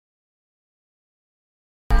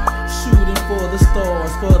the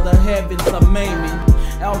stars, for the heavens I'm aiming.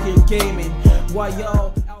 Out here gaming, while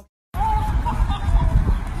y'all out.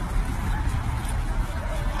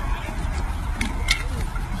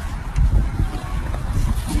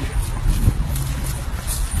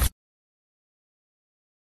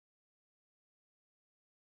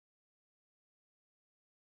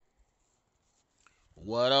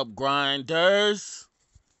 What up, grinders?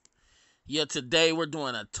 Yeah, today we're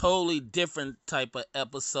doing a totally different type of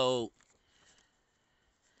episode.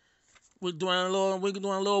 We're doing a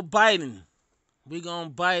little biting. We're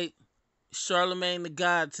gonna bite Charlamagne the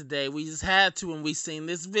God today. We just had to when we seen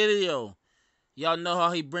this video. Y'all know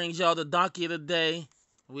how he brings y'all the donkey of the day.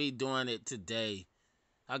 We doing it today.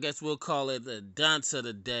 I guess we'll call it the dunce of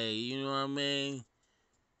the day. You know what I mean?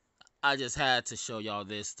 I just had to show y'all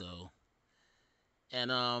this though.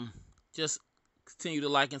 And just continue to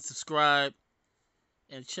like and subscribe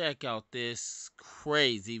and check out this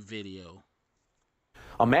crazy video.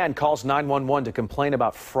 A man calls 911 to complain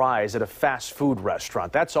about fries at a fast food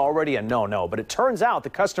restaurant. That's already a no-no, but it turns out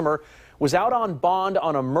the customer was out on bond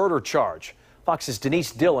on a murder charge. Fox's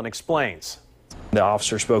Denise Dillon explains. The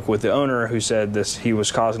officer spoke with the owner who said he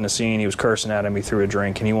was causing a scene, he was cursing at him, he threw a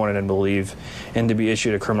drink, and he wanted him to leave and to be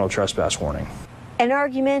issued a criminal trespass warning. An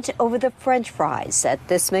argument over the French fries at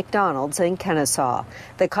this McDonald's in Kennesaw.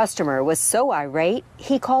 The customer was so irate,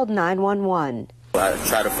 he called 911. I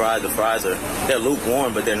tried the fries they're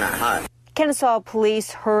lukewarm, but they're not hot. Kennesaw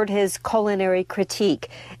police heard his culinary critique,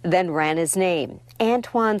 then ran his name,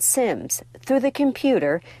 Antoine Sims, through the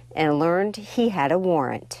computer and learned he had a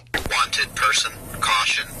warrant. Wanted person,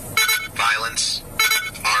 caution, violence,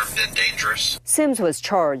 armed and dangerous. Sims was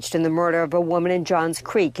charged in the murder of a woman in Johns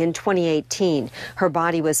Creek in 2018. Her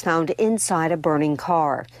body was found inside a burning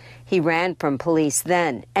car. He ran from police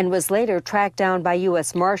then and was later tracked down by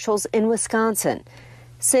U.S. Marshals in Wisconsin.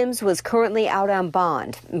 Sims was currently out on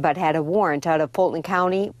bond, but had a warrant out of Fulton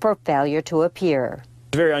County for failure to appear.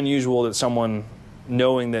 It's very unusual that someone,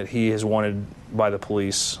 knowing that he is wanted by the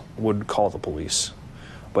police, would call the police.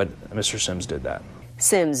 But Mr. Sims did that.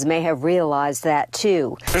 Sims may have realized that,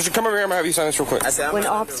 too. Mr. Come over here, I'm going to have you sign this real quick. When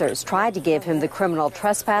officers tried to give him the criminal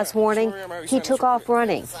trespass warning, he took off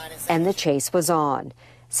running, and the chase was on.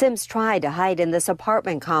 Sims tried to hide in this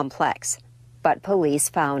apartment complex, but police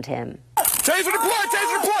found him. Taser deployed!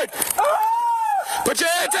 Taser deployed! Put your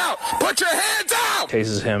hands out! Put your hands out!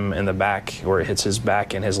 Tases him in the back, where it hits his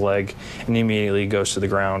back and his leg, and he immediately goes to the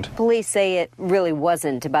ground. Police say it really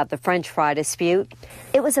wasn't about the French fry dispute.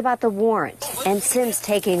 It was about the warrant and Sims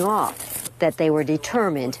taking off, that they were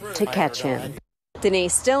determined to catch him.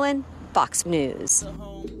 Denise Dillon, Fox News.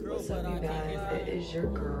 What's up, you guys? It is your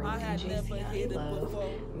girl, GC Love.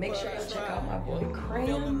 Make sure you check out my boy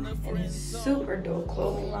Cram and his super dope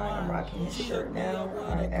clothing line. I'm rocking his shirt now.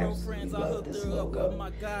 I absolutely love this logo.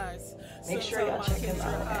 Make sure y'all check him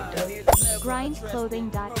out at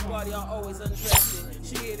GRINDclothing.com.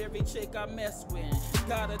 She hit every chick I mess with.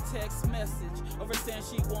 Got a text message over saying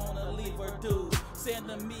she wanna leave her dude.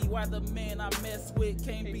 Sending me why the man I mess with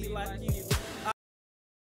can't be like you.